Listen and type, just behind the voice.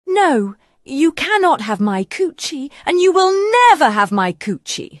No, you cannot have my coochie, and you will never have my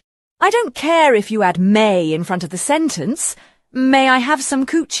coochie. I don't care if you add may in front of the sentence. May I have some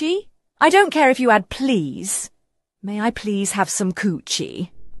coochie? I don't care if you add please. May I please have some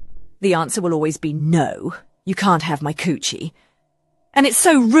coochie? The answer will always be no. You can't have my coochie. And it's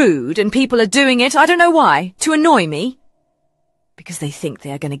so rude, and people are doing it, I don't know why, to annoy me. Because they think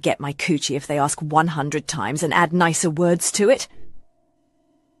they are going to get my coochie if they ask 100 times and add nicer words to it.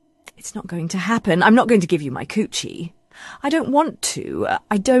 It's not going to happen. I'm not going to give you my coochie. I don't want to.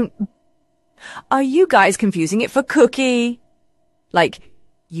 I don't... Are you guys confusing it for cookie? Like,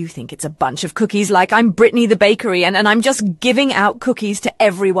 you think it's a bunch of cookies like I'm Brittany the bakery and I'm just giving out cookies to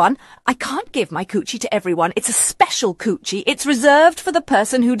everyone. I can't give my coochie to everyone. It's a special coochie. It's reserved for the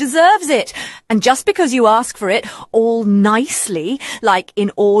person who deserves it. And just because you ask for it all nicely, like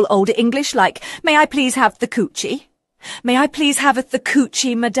in all old English, like, may I please have the coochie? May I please have the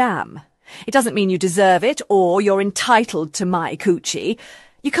coochie, madame? It doesn't mean you deserve it or you're entitled to my coochie.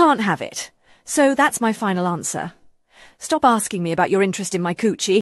 You can't have it. So that's my final answer. Stop asking me about your interest in my coochie.